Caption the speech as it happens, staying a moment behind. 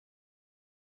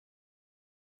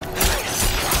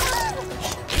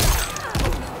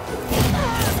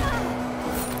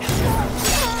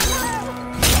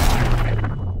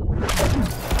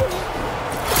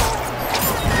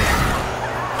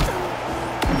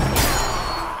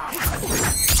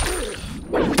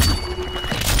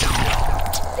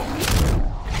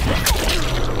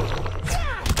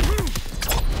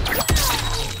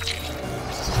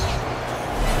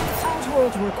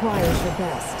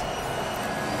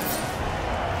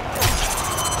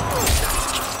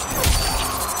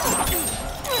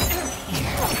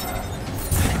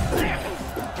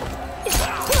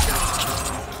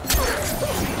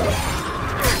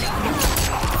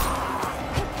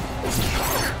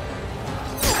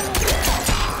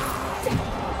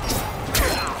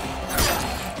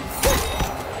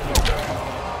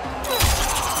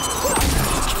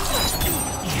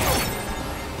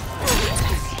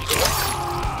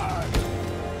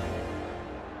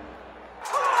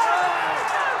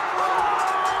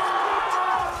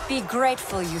Be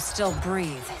grateful you still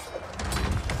breathe.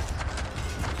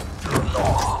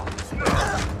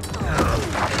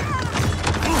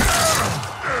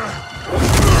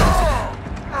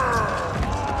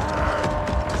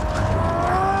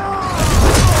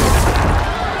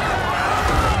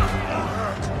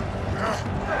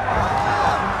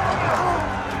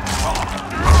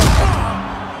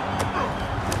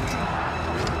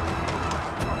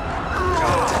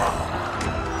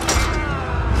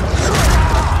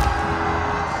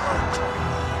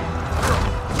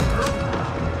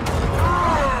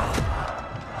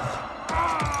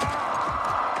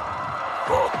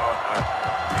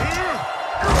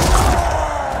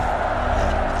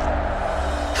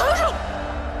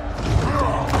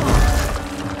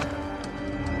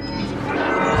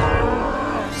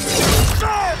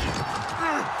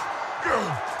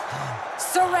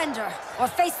 Surrender, or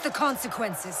face the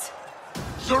consequences.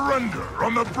 Surrender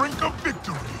on the brink of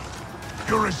victory.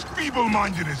 You're as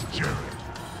feeble-minded as Jared.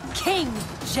 King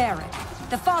Jared,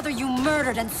 the father you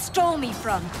murdered and stole me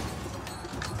from.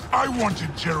 I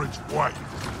wanted Jared's wife,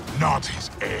 not his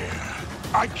heir.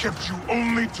 I kept you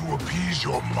only to appease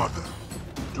your mother.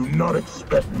 Do not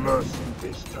expect mercy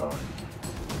this time.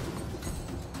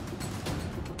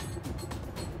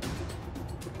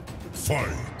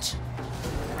 Fight!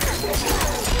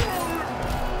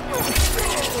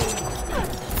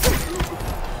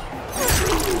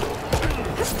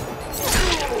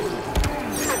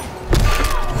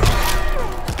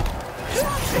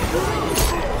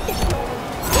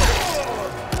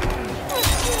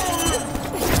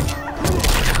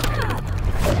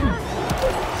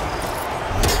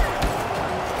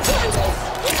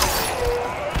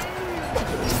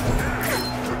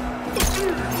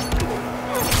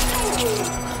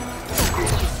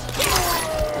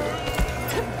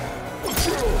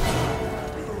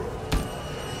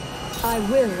 I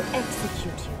will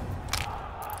execute you.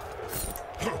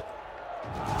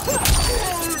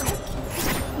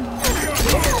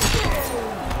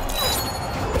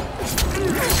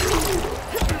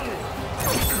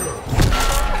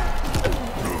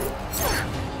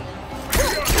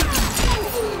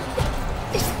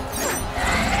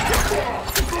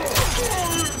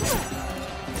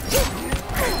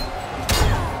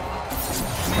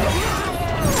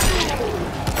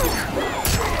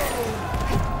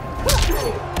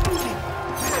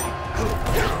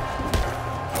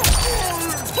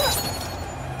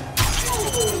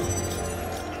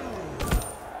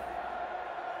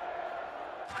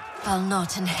 I'll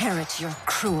not inherit your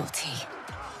cruelty.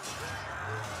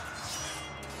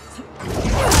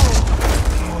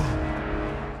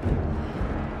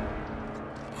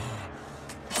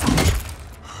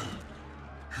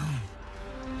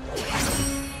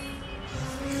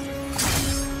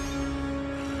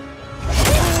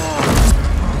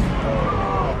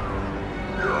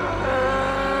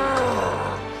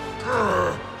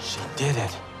 She did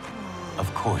it.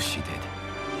 Of course she did.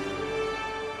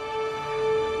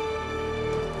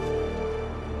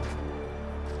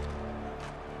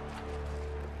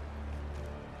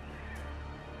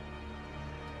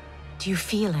 Do you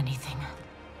feel anything?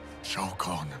 Shao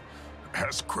Kahn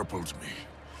has crippled me,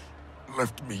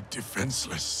 left me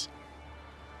defenseless.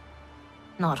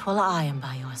 Not while I am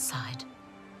by your side.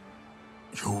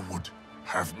 You would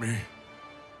have me,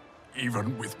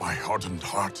 even with my hardened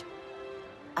heart.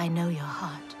 I know your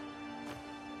heart.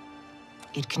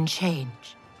 It can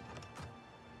change.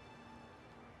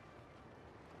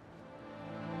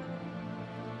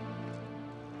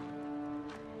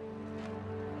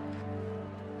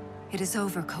 It is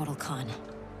over, Kotal Khan.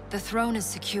 The throne is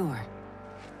secure.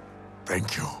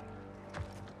 Thank you.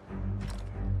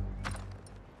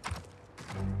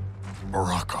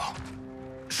 Baraka,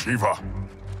 Shiva,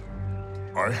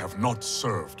 I have not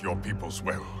served your peoples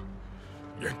well,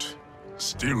 yet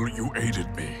still you aided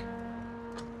me.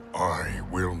 I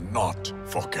will not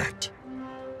forget.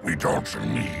 We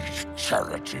don't need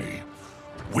charity.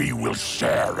 We will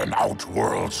share in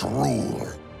Outworld's rule.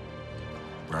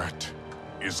 That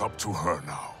is up to her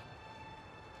now.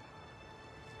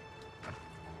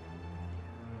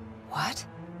 What?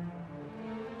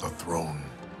 The throne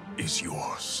is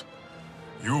yours.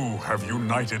 You have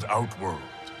united Outworld,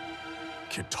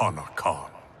 Kitana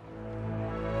Khan.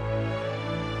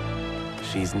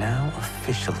 She's now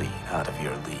officially out of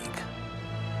your league.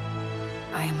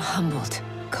 I am humbled,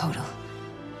 Kotal.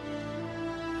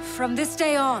 From this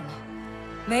day on,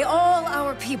 may all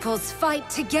our peoples fight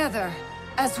together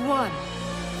as one.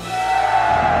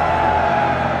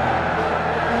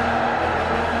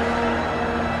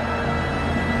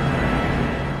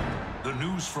 The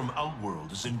news from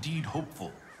Outworld is indeed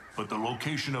hopeful, but but the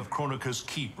location of Kronika's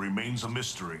keep remains a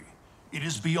mystery. It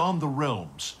is beyond the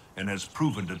realms, and has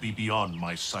proven to be beyond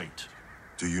my sight.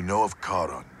 Do you know of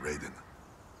Charon, Raiden?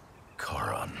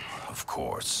 Charon, of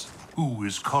course. Who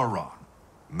is Charon?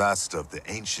 Master of the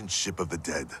ancient ship of the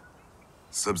dead.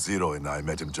 Sub-Zero and I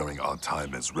met him during our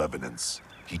time as revenants.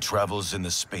 He travels in the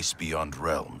space beyond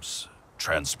realms,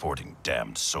 transporting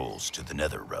damned souls to the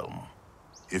nether realm.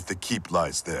 If the keep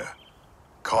lies there,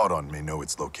 Charon may know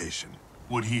its location.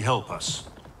 Would he help us?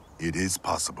 It is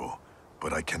possible,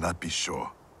 but I cannot be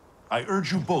sure. I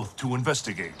urge you both to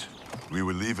investigate. We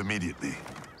will leave immediately.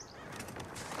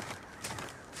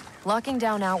 Locking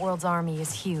down Outworld's army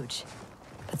is huge.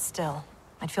 But still,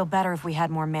 I'd feel better if we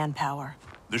had more manpower.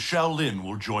 The Shaolin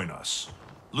will join us.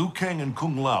 Liu Kang and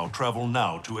Kung Lao travel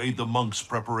now to aid the monks'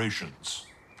 preparations.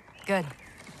 Good.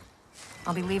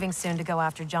 I'll be leaving soon to go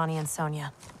after Johnny and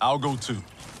Sonya. I'll go too.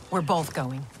 We're both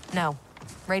going. No.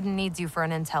 Raiden needs you for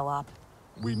an intel op.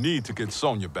 We need to get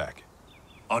Sonya back.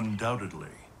 Undoubtedly.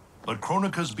 But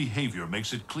Kronika's behavior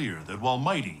makes it clear that while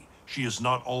mighty, she is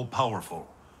not all-powerful.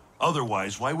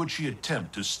 Otherwise, why would she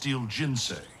attempt to steal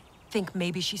Jinsei? Think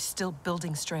maybe she's still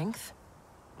building strength?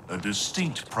 A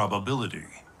distinct probability.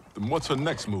 Then what's her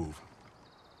next move?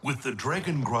 With the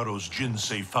Dragon Grotto's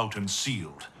Jinsei fountain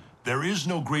sealed, there is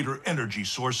no greater energy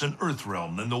source in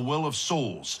Earthrealm than the Well of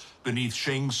Souls beneath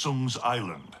Shang Tsung's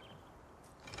island.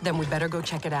 Then we better go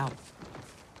check it out.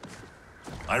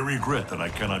 I regret that I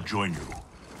cannot join you.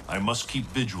 I must keep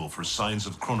vigil for signs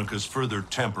of Kronika's further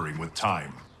tampering with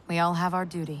time. We all have our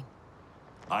duty.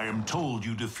 I am told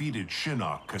you defeated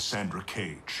Shinnok, Cassandra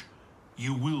Cage.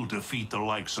 You will defeat the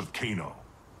likes of Kano,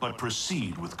 but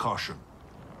proceed with caution.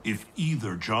 If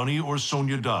either Johnny or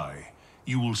Sonya die,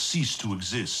 you will cease to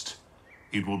exist.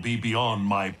 It will be beyond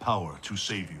my power to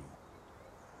save you.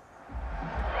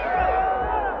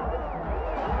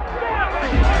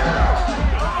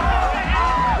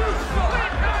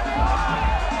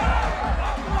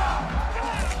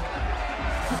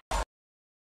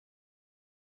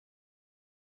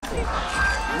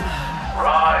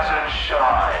 Rise and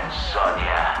shine,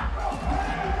 Sonya.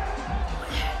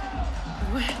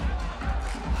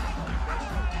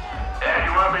 And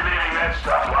you won't be leaving that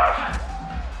stuff, love.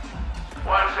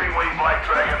 One thing we Black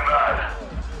Dragon know.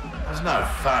 There's no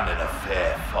fun in a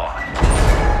fair fight.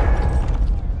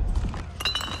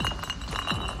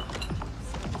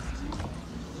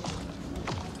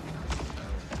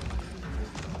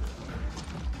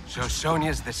 So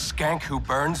Sonya's the skank who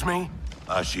burns me?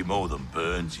 She more than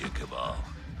burns you, Cabal.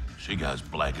 She goes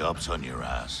black ops on your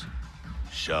ass.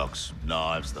 Shocks,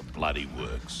 knives, the bloody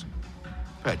works.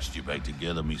 Patched you back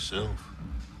together myself.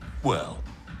 Well,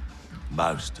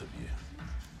 most of you.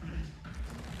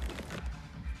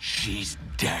 She's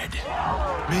dead.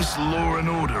 Miss Law and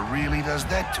Order really does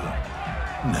that to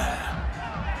him?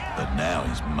 Nah. But now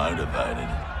he's motivated.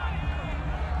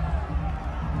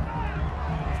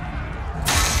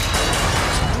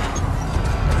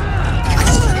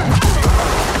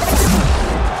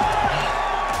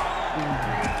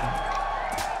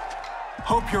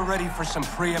 Hope you're ready for some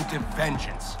preemptive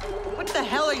vengeance. What the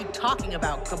hell are you talking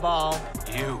about, Cabal?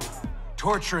 You,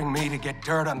 torturing me to get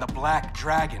dirt on the Black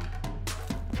Dragon.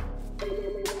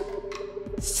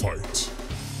 Fight.